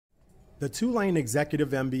The Tulane Executive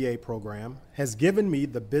MBA program has given me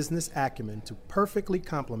the business acumen to perfectly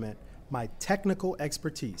complement my technical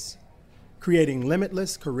expertise, creating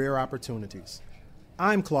limitless career opportunities.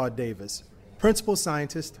 I'm Claude Davis, Principal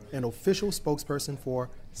Scientist and official spokesperson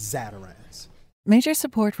for Zatarain's. Major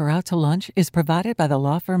support for Out to Lunch is provided by the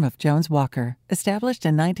law firm of Jones Walker, established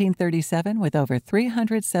in 1937 with over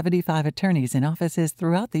 375 attorneys in offices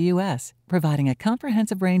throughout the U.S., providing a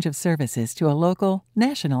comprehensive range of services to a local,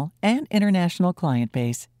 national, and international client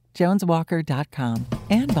base. JonesWalker.com.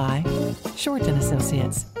 And by Shorten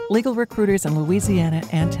Associates, legal recruiters in Louisiana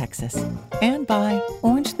and Texas. And by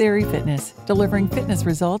Orange Theory Fitness, delivering fitness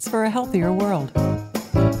results for a healthier world.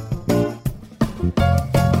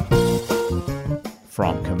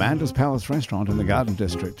 From Commander's Palace Restaurant in the Garden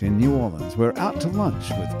District in New Orleans, we're out to lunch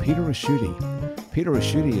with Peter Ricchiuti. Peter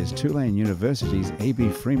Ricchiuti is Tulane University's A.B.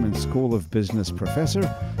 Freeman School of Business professor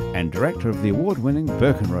and director of the award-winning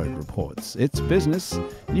Birkenroad Reports. It's business,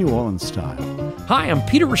 New Orleans style. Hi, I'm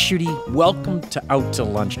Peter Ricchiuti. Welcome to Out to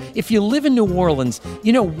Lunch. If you live in New Orleans,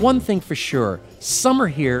 you know one thing for sure. Summer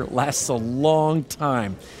here lasts a long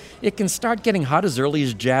time. It can start getting hot as early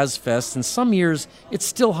as Jazz Fest, and some years it's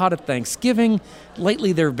still hot at Thanksgiving.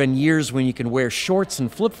 Lately there have been years when you can wear shorts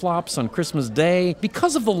and flip-flops on Christmas Day.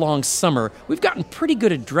 Because of the long summer, we've gotten pretty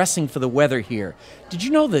good at dressing for the weather here. Did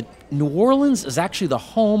you know that New Orleans is actually the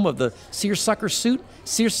home of the seersucker suit?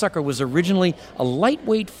 Seersucker was originally a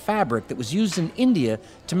lightweight fabric that was used in India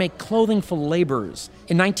to make clothing for laborers.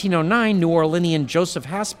 In 1909, New Orleanian Joseph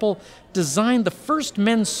Haspel designed the first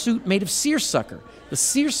men's suit made of seersucker. The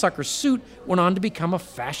seersucker suit went on to become a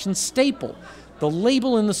fashion staple. The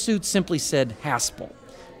label in the suit simply said Haspel.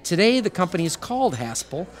 Today, the company is called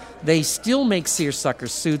Haspel. They still make seersucker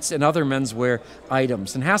suits and other menswear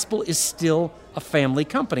items, and Haspel is still a family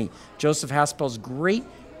company. Joseph Haspel's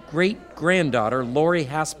great-great-granddaughter, Lori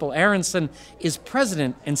Haspel Aronson, is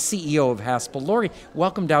president and CEO of Haspel. Lori,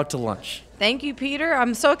 welcomed Out to Lunch. Thank you, Peter.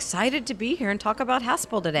 I'm so excited to be here and talk about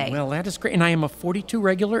Haspel today. Well, that is great. And I am a 42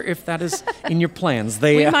 regular, if that is in your plans.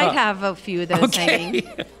 We might have a few of those hanging.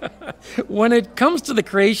 When it comes to the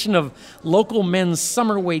creation of local men's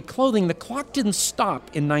summer weight clothing, the clock didn't stop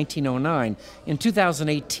in 1909. In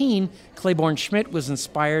 2018, Claiborne Schmidt was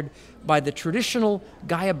inspired by the traditional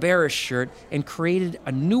Guayabera shirt and created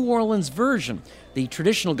a New Orleans version. The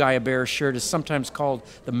traditional Guayabera shirt is sometimes called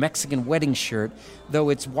the Mexican wedding shirt, though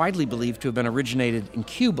it's widely believed to have been originated in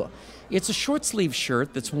Cuba. It's a short-sleeve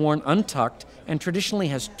shirt that's worn untucked and traditionally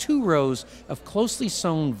has 2 rows of closely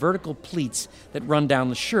sewn vertical pleats that run down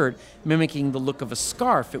the shirt, mimicking the look of a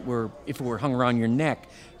scarf if it were hung around your neck.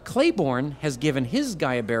 Claiborne has given his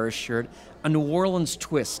Guayabera shirt a New Orleans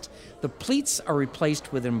twist. The pleats are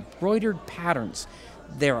replaced with embroidered patterns.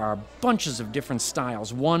 There are bunches of different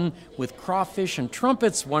styles, one with crawfish and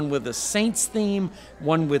trumpets, one with a Saints theme,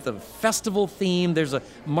 one with a festival theme, there's a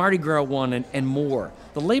Mardi Gras one, and more.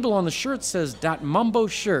 The label on the shirt says Dat Mumbo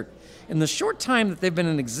Shirt. In the short time that they've been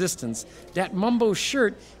in existence, Dat Mumbo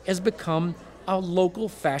Shirt has become a local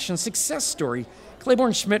fashion success story.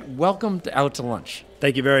 Claiborne Schmidt, welcome to Out to Lunch.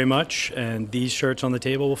 Thank you very much, and these shirts on the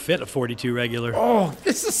table will fit a 42 regular. Oh,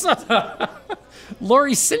 this is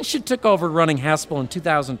Lori, since you took over running Haspel in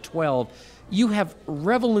 2012, you have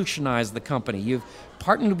revolutionized the company. You've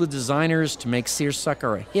partnered with designers to make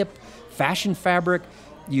seersucker a hip fashion fabric.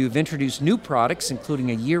 You've introduced new products,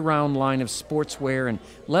 including a year-round line of sportswear and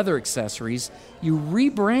leather accessories. You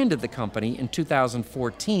rebranded the company in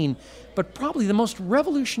 2014, but probably the most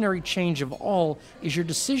revolutionary change of all is your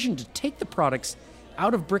decision to take the products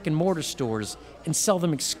out of brick-and-mortar stores and sell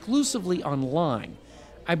them exclusively online.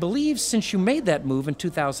 I believe since you made that move in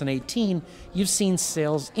 2018, you've seen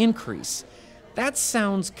sales increase. That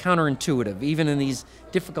sounds counterintuitive, even in these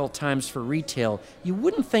difficult times for retail. You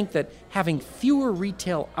wouldn't think that having fewer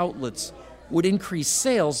retail outlets would increase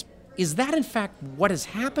sales. Is that in fact what has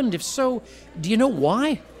happened? If so, do you know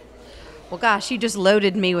why? Well, gosh, you just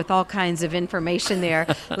loaded me with all kinds of information there.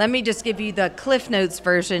 Let me just give you the Cliff Notes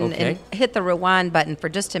version and hit the rewind button for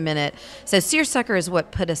just a minute. So seersucker is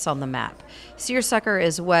what put us on the map. Seersucker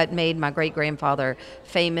is what made my great-grandfather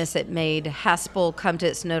famous. It made Haspel come to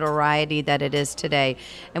its notoriety that it is today.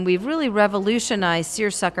 And we've really revolutionized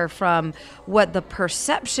seersucker from what the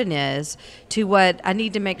perception is to what I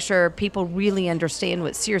need to make sure people really understand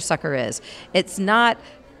what seersucker is. It's not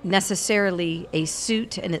necessarily a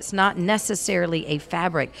suit, and it's not necessarily a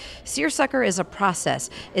fabric. Seersucker is a process.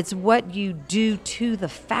 It's what you do to the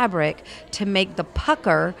fabric to make the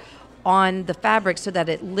pucker on the fabric so that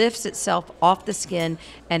it lifts itself off the skin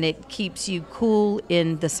and it keeps you cool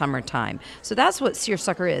in the summertime. So that's what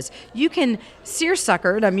seersucker is. You can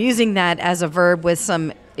seersucker, and I'm using that as a verb with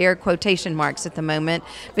some air quotation marks at the moment,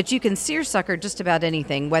 but you can seersucker just about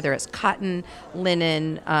anything, whether it's cotton,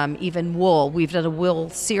 linen, even wool. We've done a wool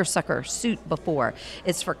seersucker suit before.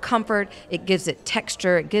 It's for comfort. It gives it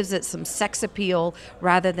texture. It gives it some sex appeal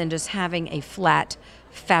rather than just having a flat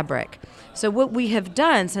fabric. So what we have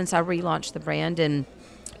done since I relaunched the brand in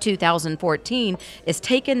 2014 is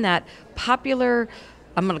taken that popular,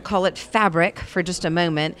 I'm going to call it fabric for just a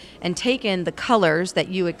moment, and taken the colors that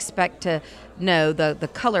you expect to know, the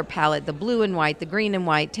color palette, the blue and white, the green and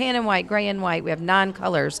white, tan and white, gray and white. We have 9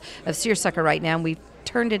 colors of seersucker right now, and we've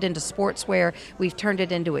turned it into sportswear. We've turned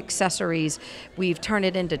it into accessories. We've turned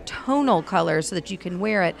it into tonal colors so that you can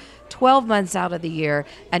wear it 12 months out of the year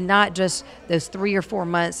and not just those 3 or 4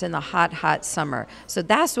 months in the hot, hot summer. So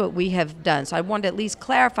that's what we have done. So I wanted to at least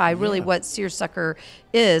clarify really what seersucker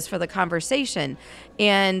is for the conversation.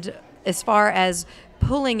 And as far as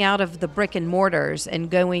pulling out of the brick and mortars and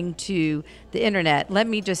going to the internet, let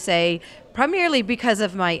me just say, primarily because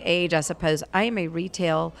of my age, I suppose, I am a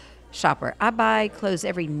retail shopper. I buy clothes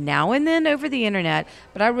every now and then over the internet,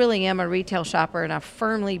 but I really am a retail shopper, and I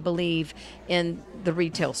firmly believe in the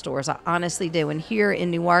retail stores. I honestly do. And here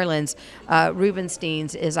in New Orleans,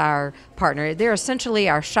 Rubenstein's is our partner. They're essentially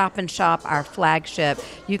our shop and shop, our flagship.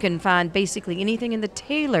 You can find basically anything in the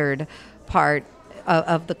tailored part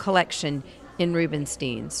of the collection in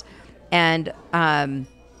Rubenstein's. And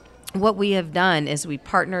what we have done is we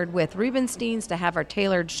partnered with Rubenstein's to have our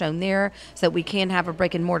tailored shown there so that we can have a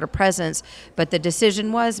brick and mortar presence. But the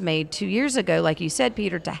decision was made 2 years ago, like you said,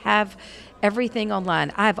 Peter, to have everything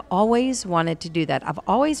online. I've always wanted to do that. I've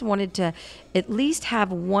always wanted to at least have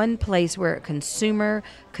one place where a consumer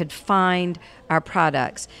could find our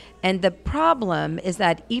products. And the problem is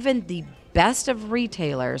that even the best of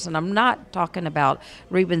retailers, and I'm not talking about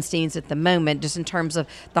Rubenstein's at the moment, just in terms of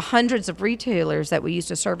the hundreds of retailers that we used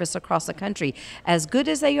to service across the country, as good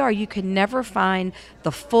as they are, you can never find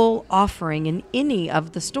the full offering in any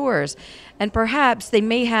of the stores. And perhaps they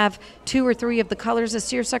may have 2 or 3 of the colors of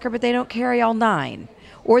seersucker, but they don't carry all 9,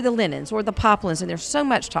 or the linens, or the poplins, and there's so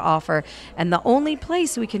much to offer. And the only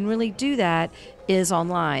place we can really do that is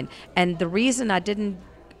online. And the reason I didn't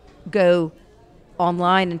go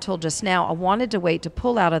online until just now, I wanted to wait to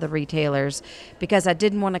pull out of the retailers because I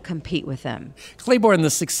didn't want to compete with them. Claiborne,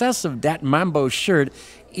 the success of Dat Mambo shirt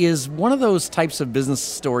is one of those types of business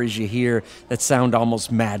stories you hear that sound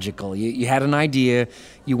almost magical. You had an idea,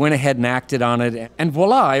 you went ahead and acted on it, and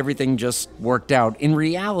voila, everything just worked out. In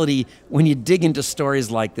reality, when you dig into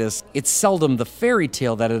stories like this, it's seldom the fairy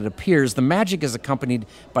tale that it appears. The magic is accompanied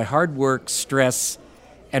by hard work, stress,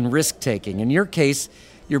 and risk-taking. In your case,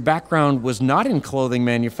 your background was not in clothing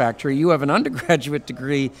manufacturing. You have an undergraduate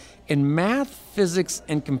degree in math, physics,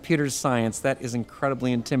 and computer science. That is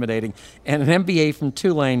incredibly intimidating. And an MBA from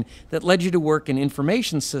Tulane that led you to work in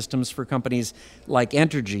information systems for companies like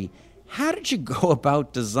Entergy. How did you go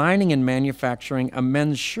about designing and manufacturing a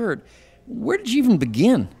men's shirt? Where did you even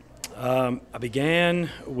begin? I began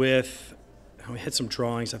with, we had some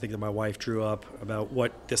drawings I think that my wife drew up about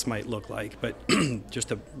what this might look like. But just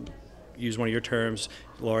to use one of your terms,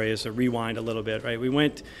 Laurie, is to rewind a little bit, right? We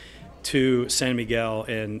went to San Miguel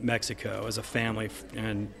in Mexico as a family,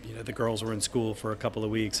 and the girls were in school for a couple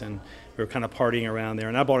of weeks, and we were kind of partying around there.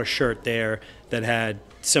 And I bought a shirt there that had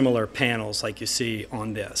similar panels like you see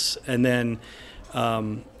on this. And then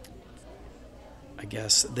I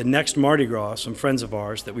guess the next Mardi Gras, some friends of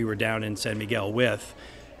ours that we were down in San Miguel with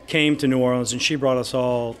came to New Orleans, and she brought us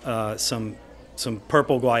all some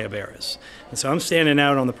purple guayaberas. And so I'm standing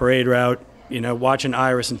out on the parade route, watching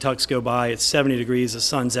Iris and Tux go by. It's 70 degrees, the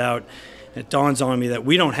sun's out. It dawns on me that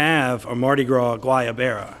we don't have a Mardi Gras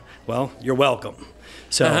guayabera. Well, you're welcome.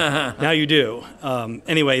 So now you do.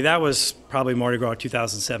 Anyway, that was probably Mardi Gras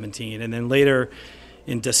 2017. And then later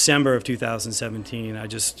in December of 2017, I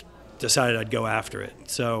just decided I'd go after it.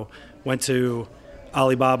 So went to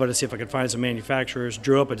Alibaba to see if I could find some manufacturers,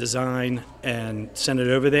 drew up a design, and sent it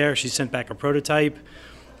over there. She sent back a prototype.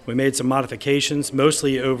 We made some modifications,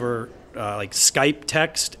 mostly over like Skype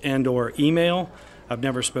text and or email. I've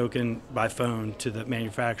never spoken by phone to the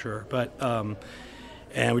manufacturer, but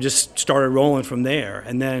and we just started rolling from there.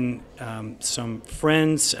 And then some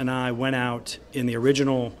friends and I went out in the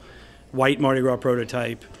original white Mardi Gras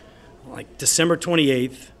prototype, like December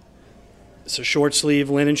 28th. It's a short sleeve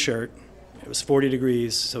linen shirt. It was 40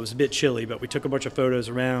 degrees, so it was a bit chilly, but we took a bunch of photos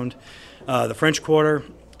around the French Quarter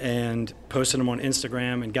and posted them on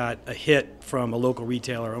Instagram and got a hit from a local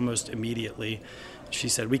retailer almost immediately. She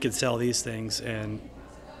said we could sell these things, and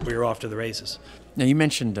we were off to the races. Now, you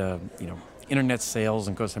mentioned, internet sales,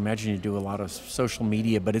 and of course, I imagine you do a lot of social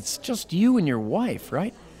media, but it's just you and your wife,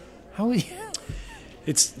 right? How are you?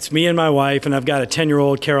 It's me and my wife, and I've got a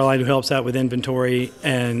 10-year-old, Caroline, who helps out with inventory,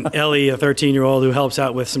 and Ellie, a 13-year-old, who helps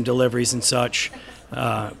out with some deliveries and such.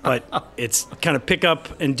 But it's kind of pick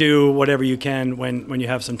up and do whatever you can when you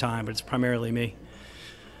have some time, but it's primarily me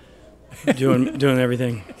doing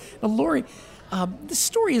everything. Now, Lori, the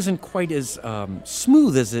story isn't quite as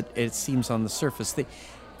smooth as it seems on the surface.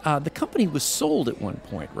 The company was sold at one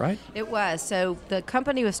point, right? It was. So the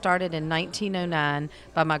company was started in 1909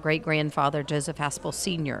 by my great-grandfather, Joseph Haspel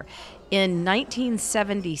Sr. In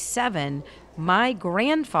 1977, my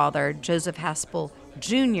grandfather, Joseph Haspel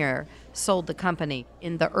Jr., sold the company.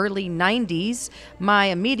 In the early 90s, my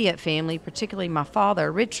immediate family, particularly my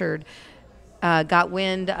father, Richard, got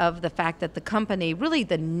wind of the fact that the company, really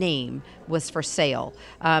the name, was for sale.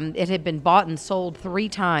 It had been bought and sold 3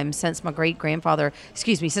 times since my grandfather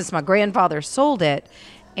sold it.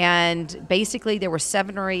 And basically there were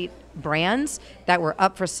 7 or 8 brands that were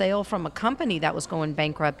up for sale from a company that was going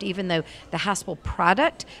bankrupt, even though the Haspel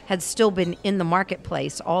product had still been in the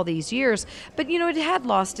marketplace all these years. But, it had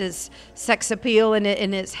lost its sex appeal in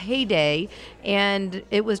its heyday, and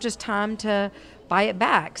it was just time to buy it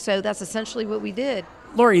back. So that's essentially what we did.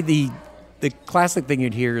 Lori, the classic thing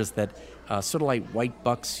you'd hear is that sort of like white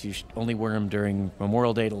bucks, you should only wear them during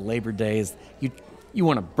Memorial Day to Labor Day. You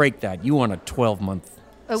want to break that. You want a 12-month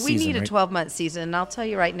we need a 12-month season, and I'll tell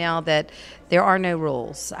you right now that there are no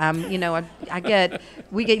rules.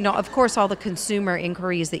 We get, of course, all the consumer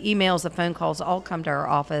inquiries, the emails, the phone calls, all come to our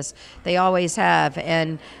office. They always have,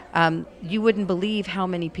 and you wouldn't believe how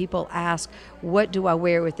many people ask, what do I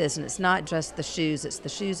wear with this? And it's not just the shoes, it's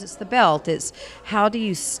the belt, it's how do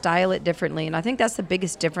you style it differently? And I think that's the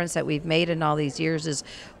biggest difference that we've made in all these years is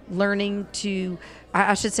learning to,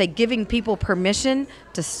 I should say, giving people permission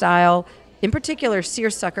to style, in particular,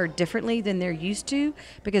 seersucker differently than they're used to,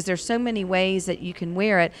 because there's so many ways that you can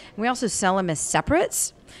wear it. And we also sell them as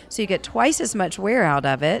separates, so you get twice as much wear out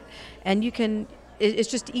of it, and it's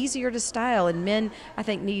just easier to style. And men, I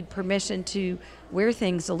think, need permission to wear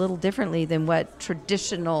things a little differently than what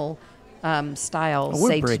traditional styles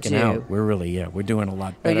say to do. We're breaking out. We're doing a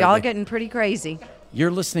lot better. But y'all are getting pretty crazy. You're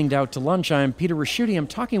listening to Out to Lunch. I'm Peter Raschuti. I'm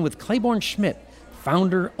talking with Claiborne Schmidt,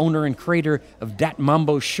 founder, owner, and creator of Dat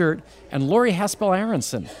Mambo Shirt, and Lori Haspel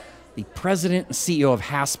Aronson, the president and CEO of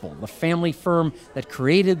Haspel, the family firm that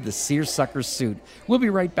created the seersucker suit. We'll be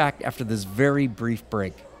right back after this very brief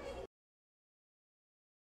break.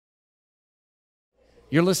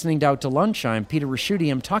 You're listening to Out to Lunch. I'm Peter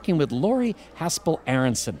Raschuti. I'm talking with Lori Haspel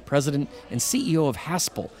Aronson, president and CEO of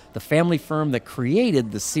Haspel, the family firm that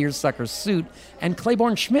created the seersucker suit, and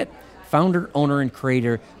Claiborne Schmidt, founder, owner, and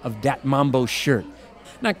creator of Dat Mambo Shirt.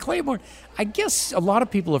 Now, Claiborne, I guess a lot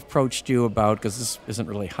of people have approached you about, because this isn't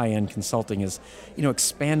really high-end consulting, is,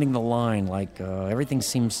 expanding the line. Like everything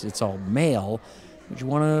seems it's all male. Would you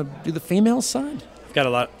want to do the female side?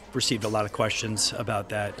 I've received a lot of questions about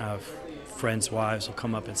that. Friends' wives will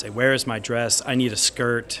come up and say, "Where is my dress? I need a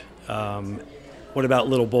skirt. What about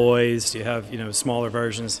little boys? Do you have smaller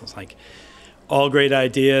versions?" It's like all great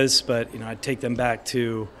ideas, but I take them back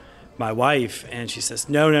to my wife, and she says,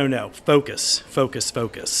 no, focus.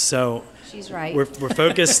 So she's right. We're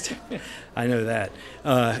focused. I know that.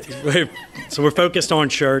 So we're focused on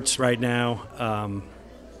shirts right now,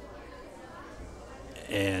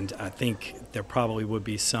 and I think there probably would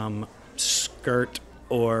be some skirt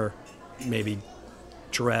or maybe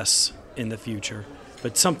dress in the future,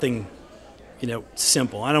 but something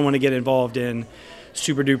simple. I don't want to get involved in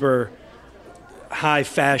super duper high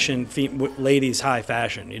fashion, ladies high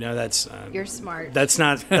fashion. That's you're smart. That's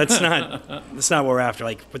not what we're after.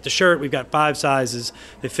 Like with the shirt, we've got 5 sizes.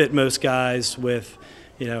 They fit most guys with,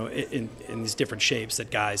 in these different shapes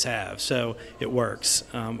that guys have. So it works.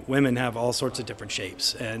 Women have all sorts of different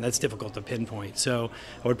shapes, and that's difficult to pinpoint. So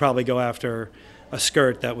I would probably go after a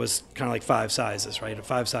skirt that was kind of like 5 sizes, right? A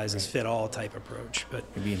 5 sizes fit all type approach. But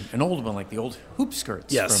maybe an old one, like the old hoop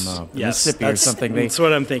skirts from yes, Mississippi or something. That's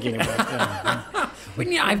what I'm thinking about. Yeah. But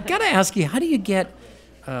I've got to ask you, how do you get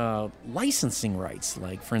licensing rights?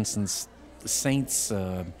 Like, for instance, the Saints.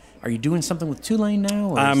 Are you doing something with Tulane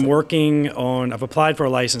now? I've applied for a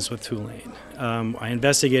license with Tulane. I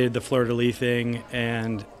investigated the fleur-de-lis thing,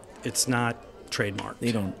 and it's not trademarked.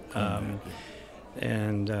 They don't.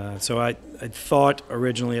 So I thought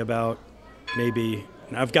originally about maybe,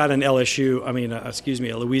 I've got a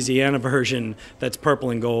Louisiana version that's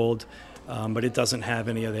purple and gold, but it doesn't have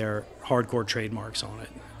any of their hardcore trademarks on it.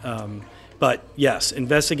 But yes,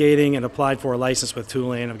 investigating and applied for a license with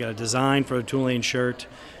Tulane. I've got a design for a Tulane shirt,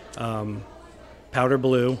 powder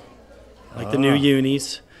blue, like the new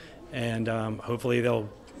unis, and hopefully they'll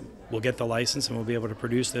we'll get the license and we'll be able to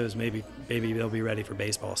produce those. Maybe they'll be ready for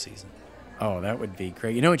baseball season. Oh, that would be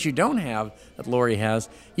great. You know what you don't have that Lori has?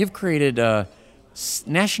 You've created a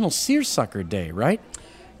National Seersucker Day, right?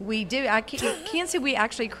 We do. I can't say we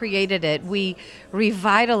actually created it. We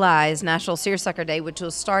revitalized National Seersucker Day, which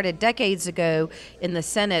was started decades ago in the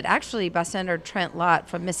Senate, actually by Senator Trent Lott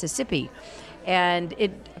from Mississippi. And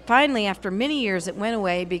it finally, after many years, it went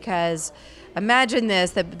away because, imagine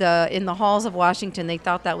this, in the halls of Washington, they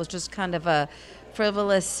thought that was just kind of a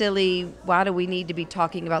frivolous, silly, why do we need to be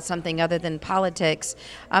talking about something other than politics?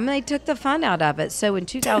 They took the fun out of it. So in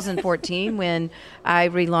 2014, when I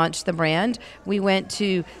relaunched the brand, we went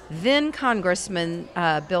to then Congressman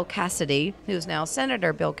Bill Cassidy, who's now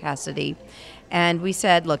Senator Bill Cassidy, and we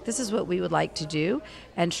said, look, this is what we would like to do.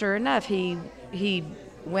 And sure enough, he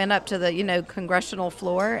went up to the congressional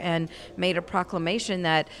floor and made a proclamation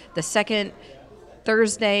that the second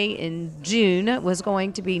Thursday in June was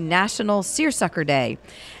going to be National Seersucker Day.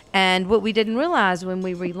 And what we didn't realize when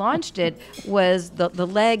we relaunched it was the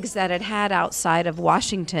legs that it had outside of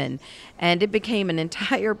Washington. And it became an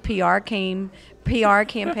entire PR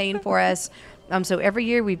campaign for us. So every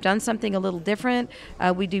year we've done something a little different.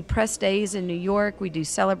 We do press days in New York. We do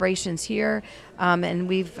celebrations here. And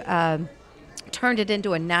we've turned it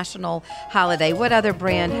into a national holiday. What other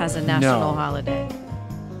brand has a national holiday?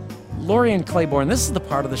 Lori and Claiborne, this is the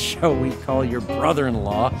part of the show we call your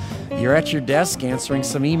brother-in-law. You're at your desk answering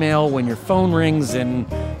some email when your phone rings and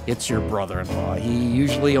it's your brother-in-law. He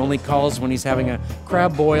usually only calls when he's having a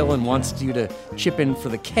crab boil and wants you to chip in for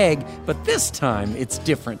the keg, but this time it's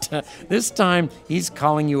different. This time he's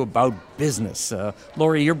calling you about business.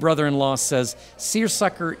 Lori, your brother-in-law says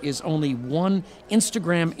Seersucker is only one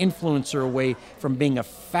Instagram influencer away from being a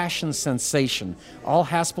fashion sensation. All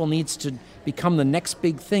Haspel needs to become the next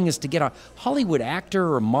big thing is to get a Hollywood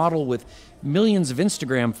actor or model with millions of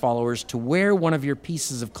Instagram followers to wear one of your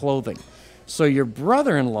pieces of clothing. So your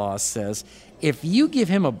brother-in-law says if you give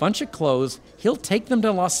him a bunch of clothes, he'll take them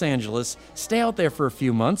to Los Angeles, stay out there for a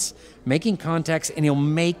few months, making contacts, and he'll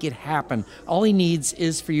make it happen. All he needs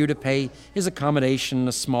is for you to pay his accommodation,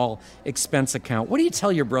 a small expense account. What do you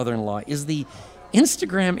tell your brother-in-law? Is the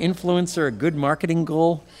Instagram influencer a good marketing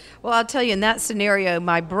goal? Well, I'll tell you, in that scenario,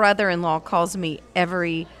 my brother-in-law calls me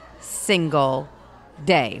every single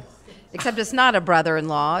day. Except it's not a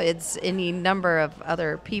brother-in-law, it's any number of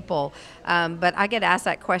other people. But I get asked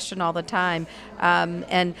that question all the time.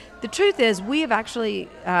 And the truth is, we have actually,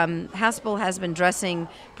 Haspel has been dressing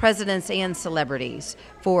presidents and celebrities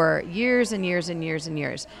for years and years and years and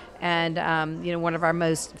years. And, one of our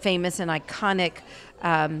most famous and iconic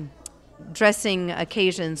dressing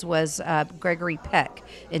occasions was Gregory Peck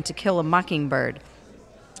in To Kill a Mockingbird.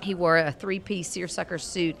 He wore a three-piece seersucker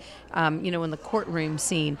suit, in the courtroom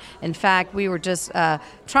scene. In fact, we were just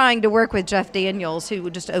trying to work with Jeff Daniels, who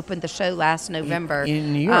just opened the show last November.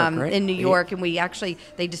 In New York, right? In New York, and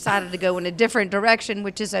they decided to go in a different direction,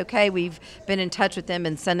 which is okay. We've been in touch with them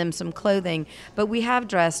and sent them some clothing. But we have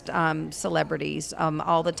dressed celebrities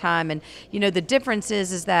all the time. And, the difference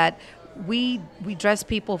is that we dress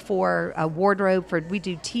people for a wardrobe. We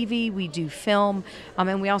do TV, we do film,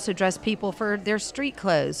 and we also dress people for their street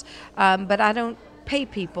clothes. But I don't pay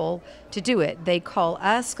people to do it. They call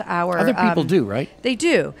us. Other people do, right? They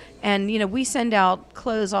do, and we send out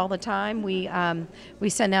clothes all the time. We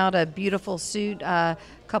sent out a beautiful suit a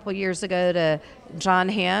couple years ago to John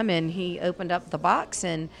Hamm, and he opened up the box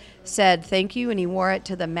and said thank you, and he wore it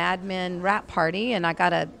to the Mad Men rap party, and I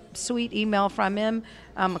got a sweet email from him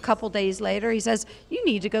a couple days later. He says, you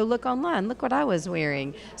need to go look online. Look what I was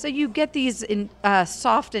wearing. So you get these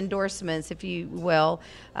soft endorsements, if you will,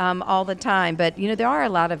 all the time. But, there are a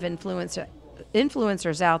lot of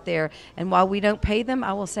influencers out there. And while we don't pay them,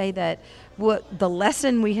 I will say that what the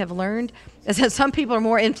lesson we have learned is that some people are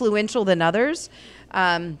more influential than others.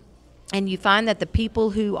 And you find that the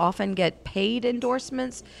people who often get paid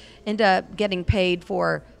endorsements end up getting paid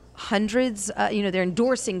for hundreds, they're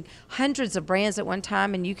endorsing hundreds of brands at one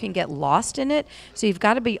time, and you can get lost in it. So you've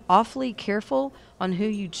got to be awfully careful on who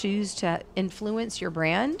you choose to influence your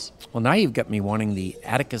brand. Well, now you've got me wanting the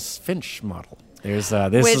Atticus Finch model.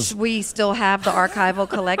 We still have the archival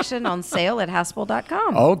collection on sale at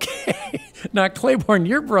Haspel.com. Okay. Now, Claiborne,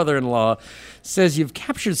 your brother-in-law says you've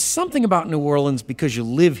captured something about New Orleans because you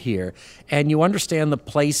live here and you understand the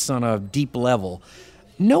place on a deep level.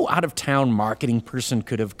 No out-of-town marketing person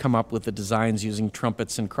could have come up with the designs using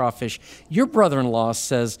trumpets and crawfish. Your brother-in-law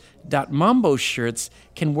says that Mambo shirts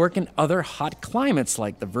can work in other hot climates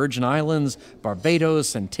like the Virgin Islands,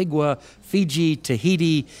 Barbados, Antigua, Fiji,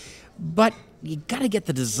 Tahiti. But you got to get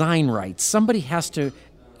the design right. Somebody has to,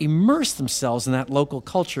 immerse themselves in that local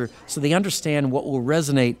culture so they understand what will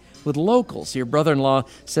resonate with locals. Your brother-in-law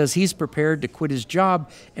says he's prepared to quit his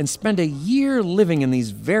job and spend a year living in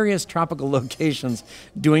these various tropical locations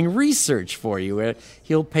doing research for you.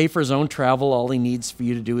 He'll pay for his own travel. All he needs for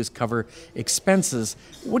you to do is cover expenses.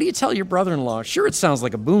 What do you tell your brother-in-law? Sure, it sounds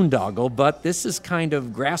like a boondoggle, but this is kind of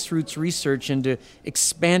grassroots research into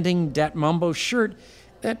expanding Dat Mambo shirt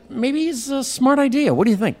that maybe is a smart idea. What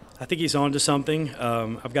do you think? I think he's on to something.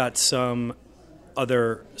 I've got some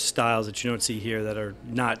other styles that you don't see here that are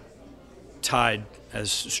not tied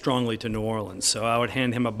as strongly to New Orleans. So I would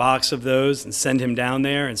hand him a box of those and send him down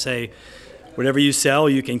there and say, whatever you sell,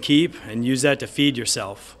 you can keep and use that to feed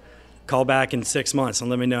yourself. Call back in 6 months and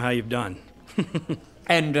let me know how you've done.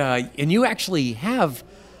 And you actually have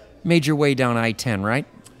made your way down I-10, right?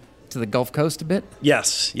 To the Gulf Coast a bit?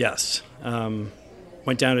 Yes.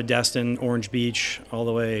 Went down to Destin, Orange Beach, all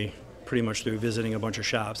the way pretty much through visiting a bunch of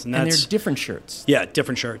shops. And they're different shirts. Yeah,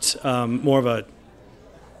 different shirts. More of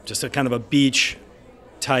just a kind of a beach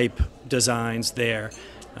type designs there.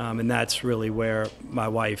 And that's really where my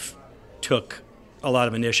wife took a lot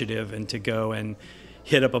of initiative and to go and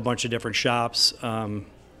hit up a bunch of different shops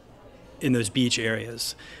in those beach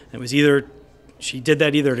areas. And it was she did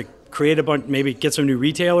that either to create a bunch, maybe get some new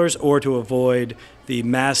retailers, or to avoid the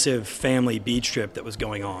massive family beach trip that was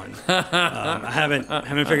going on. I haven't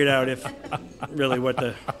figured out if really what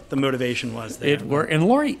the motivation was there. And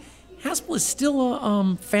Lori, Haspel is still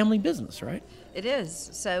a family business, right? It is.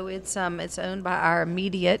 So it's owned by our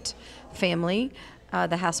immediate family,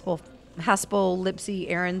 the Haspel, Lipsy,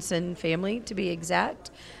 Aronson family, to be exact.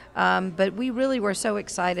 But we really were so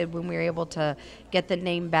excited when we were able to get the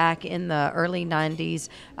name back in the early 90s.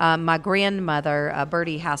 My grandmother,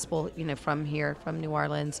 Bertie Haspel, from New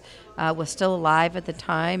Orleans, was still alive at the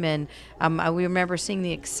time. And we remember seeing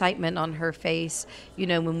the excitement on her face,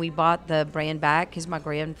 when we bought the brand back, because my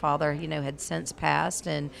grandfather, had since passed.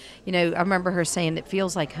 And, I remember her saying, it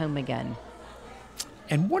feels like home again.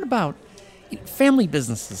 And what about family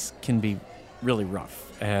businesses can be really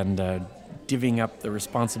rough, and divvying up the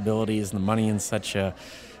responsibilities and the money and such.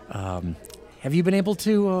 Have you been able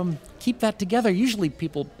to keep that together? Usually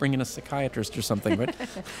people bring in a psychiatrist or something, but...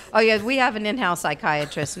 Oh, yeah, we have an in-house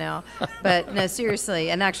psychiatrist now. But no,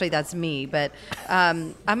 seriously, and actually that's me. But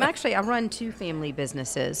I run two family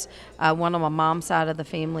businesses, one on my mom's side of the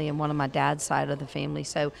family and one on my dad's side of the family.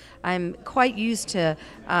 So I'm quite used to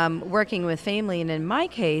working with family. And in my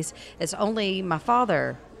case, it's only my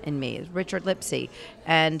father and me, Richard Lipsy.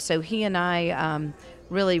 And so he and I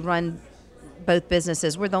really run both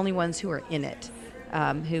businesses. We're the only ones who are in it,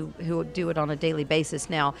 who do it on a daily basis.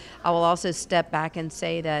 Now, I will also step back and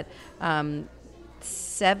say that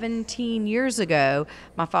 17 years ago,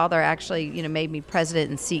 my father actually, made me president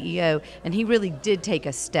and CEO, and he really did take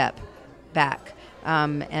a step back.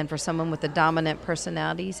 And for someone with a dominant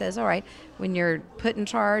personality, he says, all right, when you're put in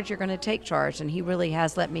charge, you're going to take charge. And he really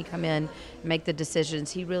has let me come in and make the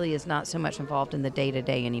decisions. He really is not so much involved in the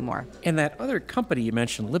day-to-day anymore. And that other company you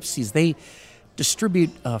mentioned, Lipsy's, they distribute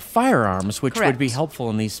firearms, which Correct. would be helpful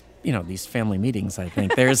in these, these family meetings, I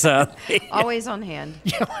think. There's always on hand.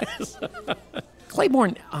 Yes.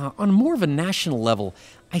 Claiborne, on more of a national level,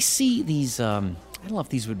 I see these... I don't know if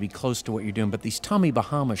these would be close to what you're doing, but these Tommy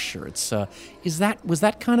Bahama shirts, was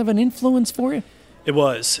that kind of an influence for you? It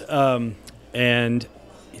was. And,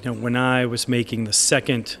 when I was making the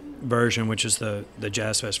second version, which is the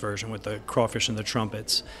Jazz Fest version with the crawfish and the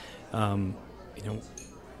trumpets, I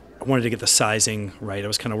wanted to get the sizing right. I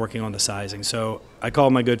was kind of working on the sizing. So I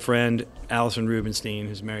called my good friend, Allison Rubenstein,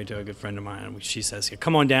 who's married to a good friend of mine. And she says,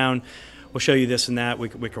 come on down. We'll show you this and that. We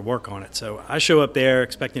could work on it. So I show up there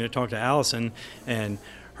expecting to talk to Allison, and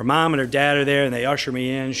her mom and her dad are there, and they usher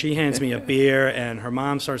me in. She hands me a beer, and her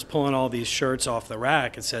mom starts pulling all these shirts off the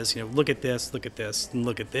rack and says, look at this, and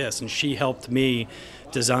look at this. And she helped me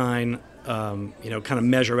design, kind of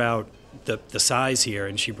measure out the size here,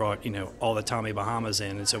 and she brought, all the Tommy Bahamas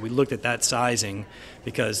in. And so we looked at that sizing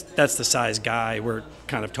because that's the size guy we're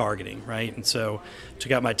kind of targeting, right? And so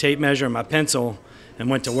took out my tape measure and my pencil and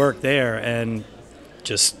went to work there and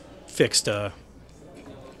just fixed the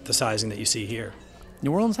sizing that you see here.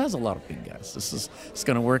 New Orleans has a lot of big guys. It's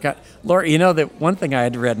going to work out. Laura, that one thing I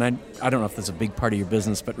had read, and I don't know if that's a big part of your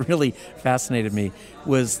business, but really fascinated me,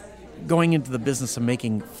 was going into the business of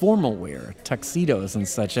making formal wear, tuxedos and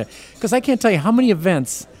such. Because I can't tell you how many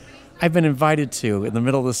events I've been invited to in the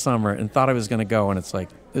middle of the summer and thought I was going to go, and it's like,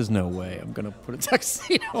 there's no way I'm going to put a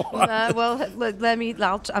tuxedo on. Well,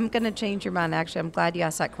 I'm going to change your mind, actually. I'm glad you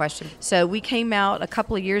asked that question. So we came out a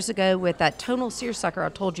couple of years ago with that tonal seersucker I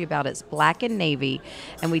told you about. It's black and navy,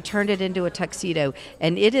 and we turned it into a tuxedo,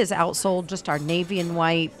 and it has outsold just our navy and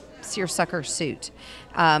white seersucker suit.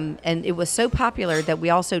 And it was so popular that we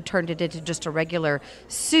also turned it into just a regular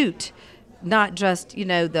suit, not just,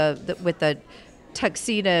 the with the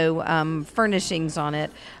tuxedo furnishings on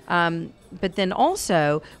it. But then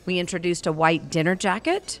also we introduced a white dinner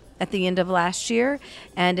jacket at the end of last year.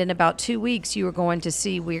 And in about 2 weeks, you are going to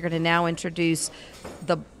see we're going to now introduce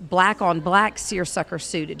the black on black seersucker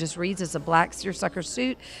suit. It just reads as a black seersucker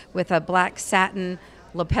suit with a black satin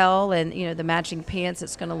lapel and the matching pants.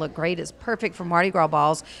 It's going to look great. It's perfect for Mardi Gras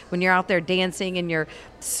balls when you're out there dancing and you're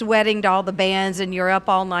sweating to all the bands and you're up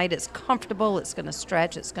all night. It's comfortable. It's going to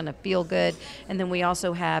stretch. It's going to feel good. And then we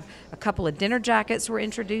also have a couple of dinner jackets we're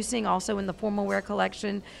introducing also in the formal wear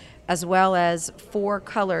collection, as well as 4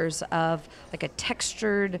 colors of like a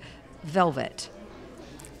textured velvet.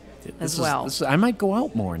 I might go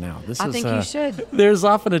out more now. I think you should. There's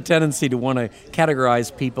often a tendency to want to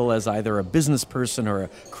categorize people as either a business person or a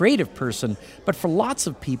creative person, but for lots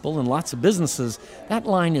of people and lots of businesses, that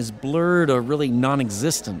line is blurred or really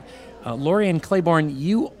non-existent. Lori and Claiborne,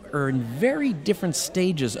 you are in very different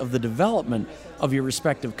stages of the development of your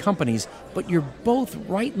respective companies, but you're both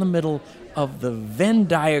right in the middle of the Venn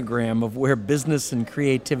diagram of where business and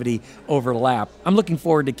creativity overlap. I'm looking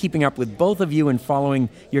forward to keeping up with both of you and following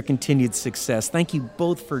your continued success. Thank you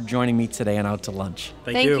both for joining me today on Out to Lunch.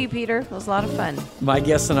 Thank you, Peter. It was a lot of fun. My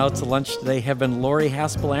guests on Out to Lunch today have been Lori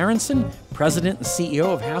Haspel Aronson, President and CEO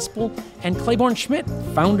of Haspel, and Claiborne Schmidt,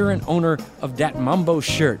 founder and owner of Dat Mambo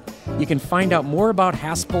Shirt. You can find out more about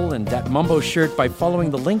Haspel and Dat Mambo Shirt by following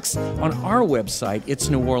the links on our website,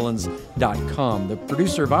 itsneworleans.com. The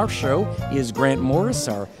producer of our show is Grant Morris,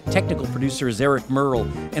 our technical producer is Eric Merle,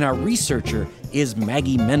 and our researcher is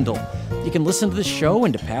Maggie Mendel. You can listen to the show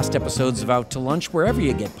and to past episodes of Out to Lunch wherever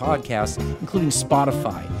you get podcasts, including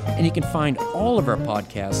Spotify. And you can find all of our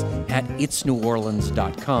podcasts at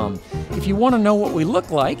itsneworleans.com. If you want to know what we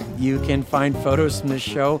look like, you can find photos from this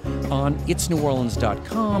show on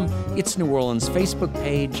itsneworleans.com, It's New Orleans Facebook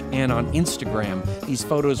page, and on Instagram. These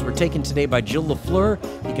photos were taken today by Jill LaFleur.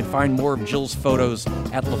 You can find more of Jill's photos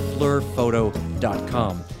at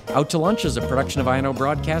lafleurphoto.com. Out to Lunch is a production of INO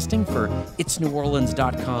Broadcasting for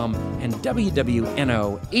itsneworleans.com and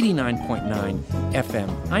WWNO 89.9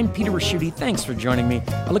 FM. I'm Peter Raschuti. Thanks for joining me.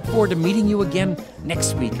 I look forward to meeting you again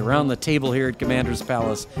next week around the table here at Commander's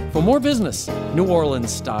Palace for more business, New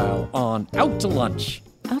Orleans style, on Out to Lunch.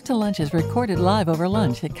 Out to Lunch is recorded live over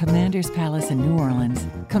lunch at Commander's Palace in New Orleans.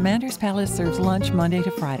 Commander's Palace serves lunch Monday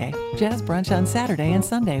to Friday, jazz brunch on Saturday and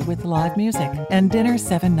Sunday with live music, and dinner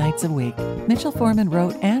 7 nights a week. Mitchell Foreman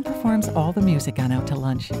wrote and performs all the music on Out to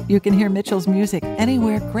Lunch. You can hear Mitchell's music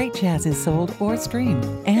anywhere great jazz is sold or streamed,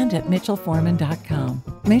 and at mitchellforeman.com.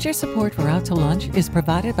 Major support for Out to Lunch is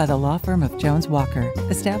provided by the law firm of Jones Walker,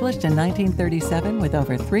 established in 1937 with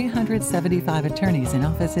over 375 attorneys in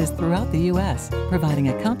offices throughout the U.S., providing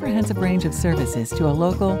a comprehensive range of services to a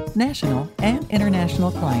local, national, and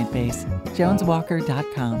international client base.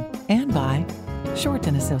 JonesWalker.com. And by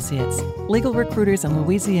Shorten Associates, legal recruiters in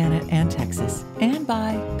Louisiana and Texas. And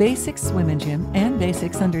by Basics Swim and Gym and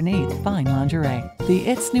Basics Underneath Fine Lingerie, the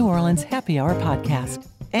It's New Orleans Happy Hour podcast.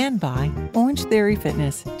 And by Orange Theory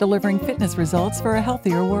Fitness, delivering fitness results for a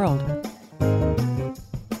healthier world.